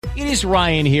It is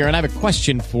Ryan here, and I have a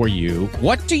question for you.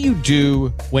 What do you do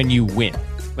when you win?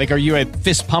 Like, are you a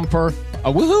fist pumper,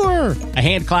 a woohooer, a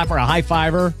hand clapper, a high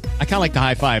fiver? I kind of like the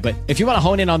high five, but if you want to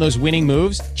hone in on those winning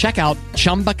moves, check out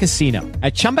Chumba Casino.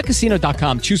 At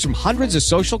ChumbaCasino.com, choose from hundreds of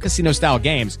social casino-style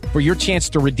games for your chance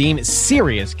to redeem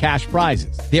serious cash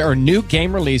prizes. There are new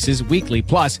game releases weekly,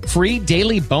 plus free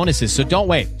daily bonuses. So don't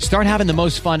wait. Start having the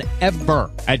most fun ever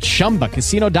at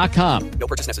ChumbaCasino.com. No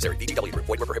purchase necessary. VGW. Void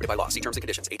where prohibited by law. See terms and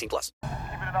conditions. 18+. Keeping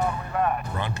it all the way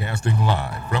live. Broadcasting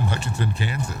live from Hutchinson,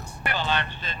 Kansas. Well,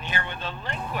 I'm sitting here with a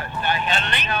linguist. I had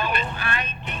no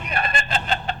idea.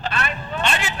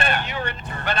 I didn't know you were,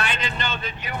 but I didn't know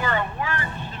that you were a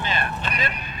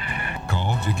wordsmith.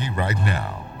 Call Jiggy right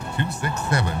now.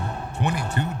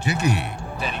 267-22-JIGGY.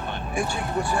 Steady fun. Hey, Jiggy,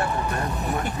 what's happening, man?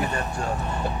 Reminds me of that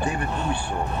David Bowie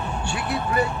song. Jiggy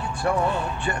play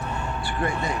guitar. It's a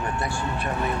great name, man. Thanks so much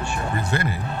for having me on the show.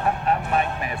 Presenting I'm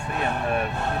Mike Massey, and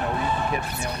you can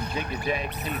catch me on Jiggy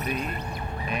Jag TV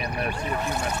and see a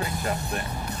few of my trick shots there.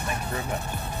 Thank you very much.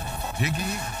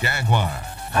 Jiggy Jaguar.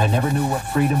 I never knew what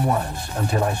freedom was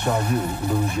until I saw you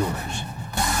lose yours.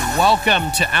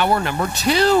 Welcome to hour number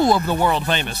 2 of the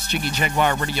world-famous Jiggy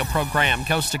Jaguar radio program,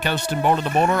 coast to coast and border to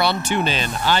border on TuneIn,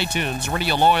 iTunes,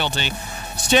 Radio Loyalty,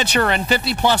 Stitcher, and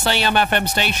 50-plus AM FM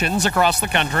stations across the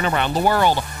country and around the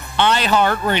world.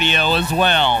 iHeartRadio as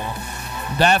well.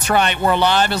 That's right, we're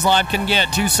live as live can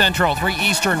get, 2 Central, 3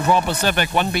 Eastern, 12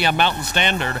 Pacific, 1 p.m. Mountain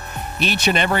Standard, each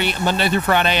and every Monday through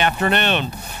Friday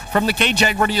afternoon. From the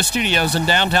KJAG Radio Studios in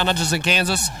downtown Hutchinson,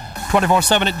 Kansas,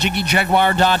 24/7 at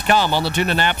JiggyJaguar.com on the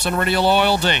TuneIn apps and Radio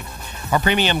Loyalty. Our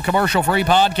premium commercial-free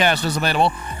podcast is available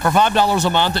for $5 a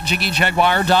month at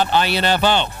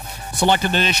JiggyJaguar.info. Selected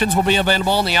editions will be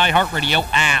available on the iHeartRadio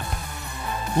app.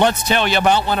 Let's tell you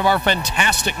about one of our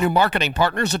fantastic new marketing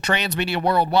partners at Transmedia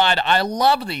Worldwide. I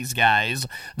love these guys.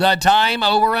 The Time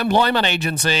Over Employment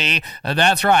Agency.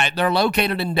 That's right. They're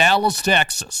located in Dallas,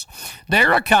 Texas.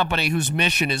 They're a company whose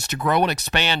mission is to grow and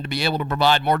expand to be able to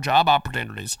provide more job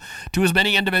opportunities to as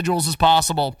many individuals as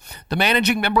possible. The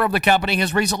managing member of the company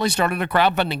has recently started a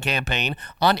crowdfunding campaign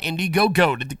on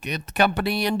Indiegogo to get the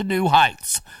company into new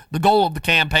heights. The goal of the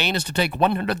campaign is to take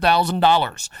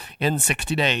 $100,000 in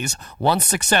 60 days.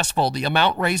 Once successful, the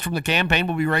amount raised from the campaign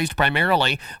will be raised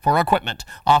primarily for equipment,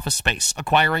 office space,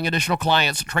 acquiring additional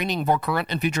clients, training for current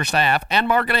and future staff, and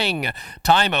marketing.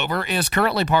 Time Over is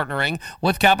currently partnering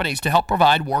with companies to help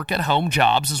provide work-at-home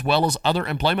jobs as well as other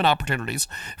employment opportunities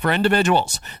for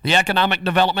individuals. The economic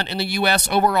development in the U.S.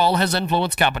 overall has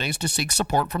influenced companies to seek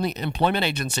support from the employment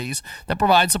agencies that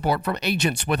provide support from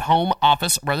agents with home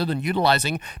office rather than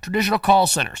utilizing traditional call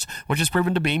centers, which has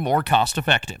proven to be more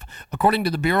cost-effective. According to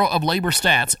the Bureau of Labor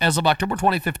Stats, as of October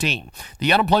 2015,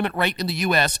 the unemployment rate in the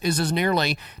U.S. is as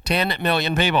nearly 10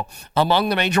 million people. Among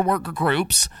the major worker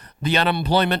groups, the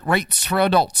unemployment rates for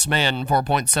adults, men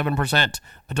 4.7%,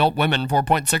 adult women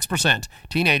 4.6%,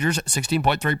 teenagers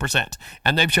 16.3%,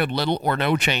 and they've showed little or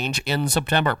no change in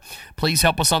September. Please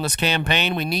help us on this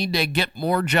campaign. We need to get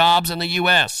more jobs in the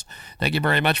U.S. Thank you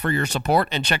very much for your support,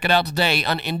 and check it out today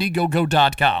on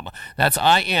Indiegogo.com. That's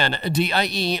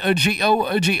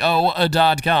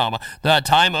INDIEGOGO.com. The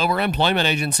Time Over Employment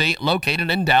Agency, located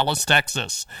in Dallas,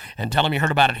 Texas. And tell them you heard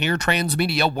about it here,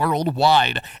 Transmedia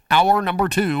Worldwide. Hour number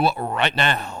 2 right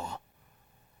now.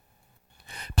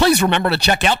 Please remember to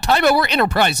check out Time Over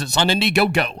Enterprises on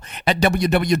Indiegogo at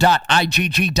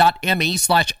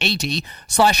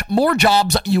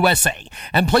www.igg.me/80/morejobsusa.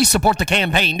 And please support the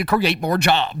campaign to create more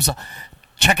jobs.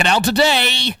 Check it out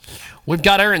today. We've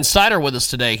got Aaron Snyder with us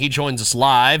today. He joins us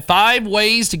live. 5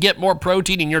 ways to get more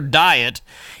protein in your diet.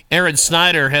 Aaron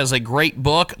Snyder has a great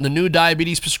book, The New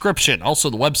Diabetes Prescription. Also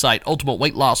the website,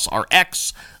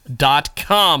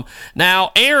 ultimateweightlossrx.com.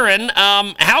 Now, Aaron,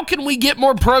 how can we get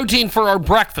more protein for our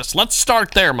breakfast? Let's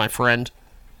start there, my friend.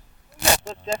 Yes,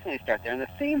 let's definitely start there. And the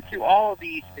theme through all of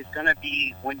these is going to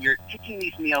be when you're picking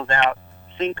these meals out,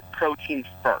 think protein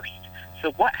first.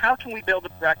 So how can we build a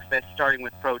breakfast starting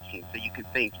with protein? So you can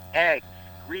think egg,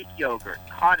 Greek yogurt,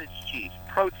 cottage cheese,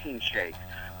 protein shakes.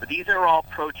 But these are all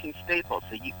protein staples.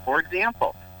 So, for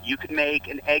example, you could make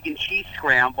an egg and cheese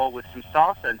scramble with some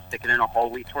salsa and stick it in a whole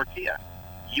wheat tortilla.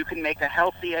 You can make a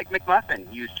healthy egg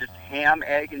McMuffin. Use just ham,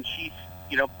 egg, and cheese,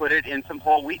 put it in some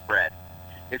whole wheat bread.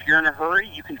 If you're in a hurry,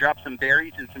 you can drop some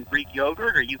berries in some Greek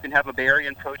yogurt, or you can have a berry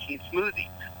and protein smoothie.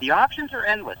 The options are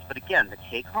endless, but again, the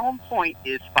take-home point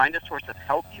is find a source of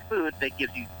healthy food that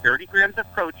gives you 30 grams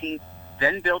of protein,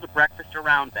 then build a breakfast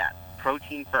around that.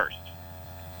 Protein first.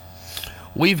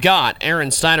 We've got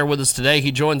Aaron Snyder with us today.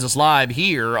 He joins us live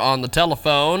here on the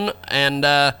telephone, and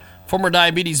former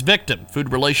diabetes victim,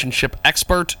 food relationship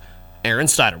expert, Aaron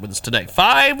Snyder with us today.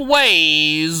 5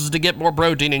 ways to get more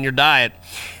protein in your diet.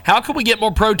 How can we get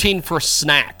more protein for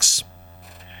snacks?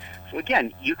 So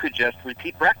again, you could just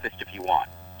repeat breakfast if you want.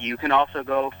 You can also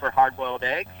go for hard-boiled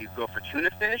eggs. You can go for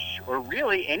tuna fish, or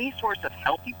really any source of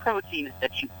healthy protein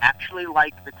that you actually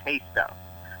like the taste of.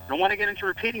 I don't want to get into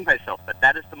repeating myself, but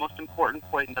that is the most important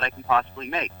point that I can possibly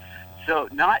make. So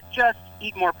not just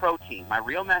eat more protein. My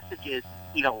real message is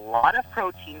eat a lot of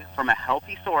protein from a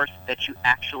healthy source that you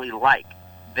actually like.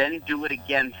 Then do it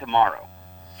again tomorrow.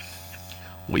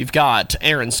 We've got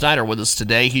Aaron Snyder with us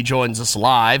today. He joins us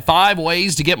live. 5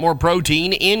 ways to get more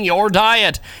protein in your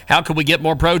diet. How can we get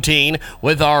more protein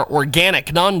with our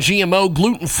organic, non-GMO,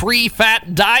 gluten-free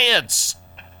fat diets?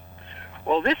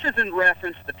 Well, this is in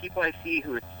reference to the people I see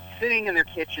who are sitting in their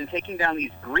kitchen taking down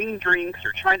these green drinks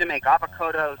or trying to make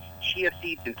avocados, chia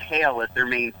seeds, and kale as their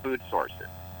main food sources.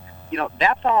 You know,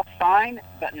 that's all fine,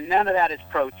 but none of that is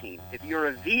protein. If you're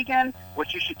a vegan,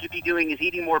 what you should be doing is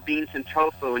eating more beans and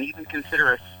tofu and even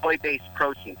consider a soy-based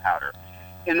protein powder.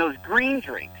 In those green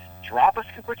drinks, drop a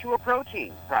scoop or two of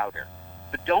protein powder.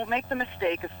 But don't make the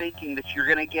mistake of thinking that you're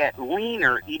going to get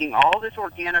leaner eating all this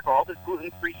organic or all this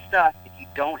gluten-free stuff if you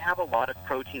don't have a lot of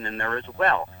protein in there as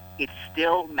well. It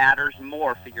still matters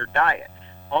more for your diet.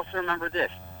 Also remember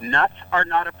this, nuts are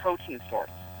not a protein source.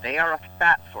 They are a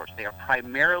fat source. They are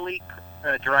primarily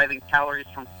deriving calories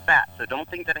from fat. So don't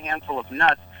think that a handful of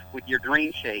nuts with your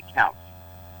green shake counts.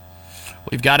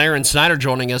 We've got Aaron Snyder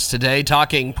joining us today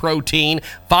talking protein,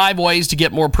 5 ways to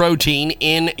get more protein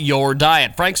in your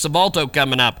diet. Frank Savolto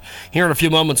coming up here in a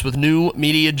few moments with New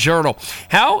Media Journal.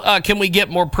 How can we get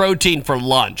more protein for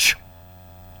lunch?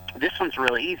 This one's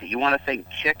really easy. You want to think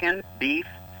chicken, beef,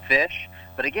 fish.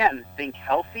 But again, think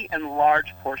healthy and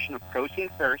large portion of protein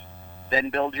first, then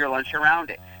build your lunch around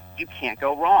it. You can't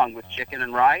go wrong with chicken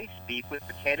and rice, beef with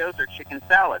potatoes, or chicken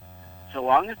salad. So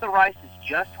long as the rice is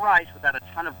just rice without a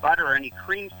ton of butter or any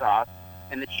cream sauce,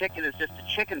 and the chicken is just a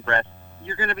chicken breast,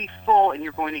 you're going to be full and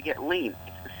you're going to get lean.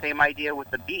 It's the same idea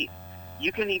with the beef.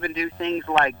 You can even do things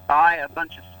like buy a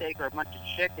bunch of steak or a bunch of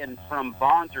chicken from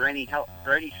Vons or any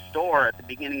store at the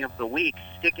beginning of the week,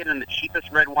 stick it in the cheapest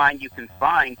red wine you can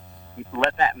find,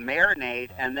 let that marinate,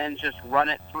 and then just run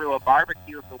it through a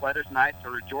barbecue if the weather's nice,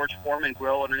 or a George Foreman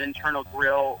grill or an internal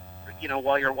grill, you know,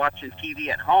 while you're watching TV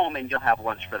at home, and you'll have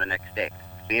lunch for the next day.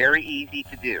 Very easy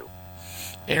to do.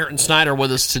 Aaron Snyder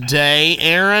with us today.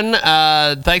 Aaron,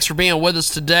 thanks for being with us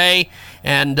today,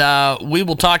 and we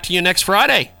will talk to you next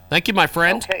Friday. Thank you, my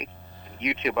friend. Okay.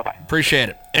 You too. Bye-bye. Appreciate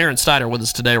it. Aaron Snyder with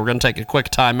us today. We're going to take a quick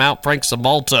time out. Frank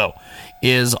Savolto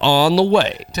is on the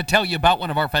way to tell you about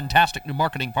one of our fantastic new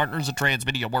marketing partners at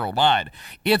Transmedia Worldwide.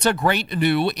 It's a great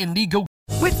new Indigo.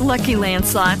 With Lucky Land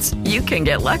Slots, you can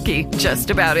get lucky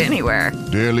just about anywhere.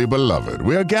 Dearly beloved,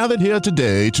 we are gathered here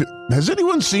today to... Has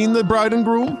anyone seen the bride and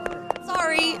groom?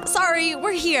 Sorry,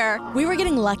 we're here. We were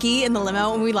getting lucky in the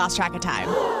limo and we lost track of time.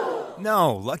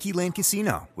 No, Lucky Land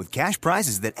Casino, with cash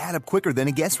prizes that add up quicker than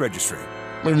a guest registry.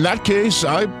 In that case,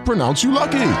 I pronounce you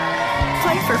lucky.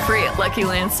 Play for free at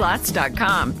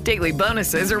LuckyLandSlots.com. Daily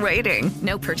bonuses are waiting.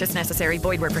 No purchase necessary.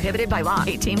 Void where prohibited by law.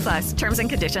 18+. Terms and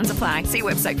conditions apply. See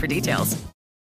website for details.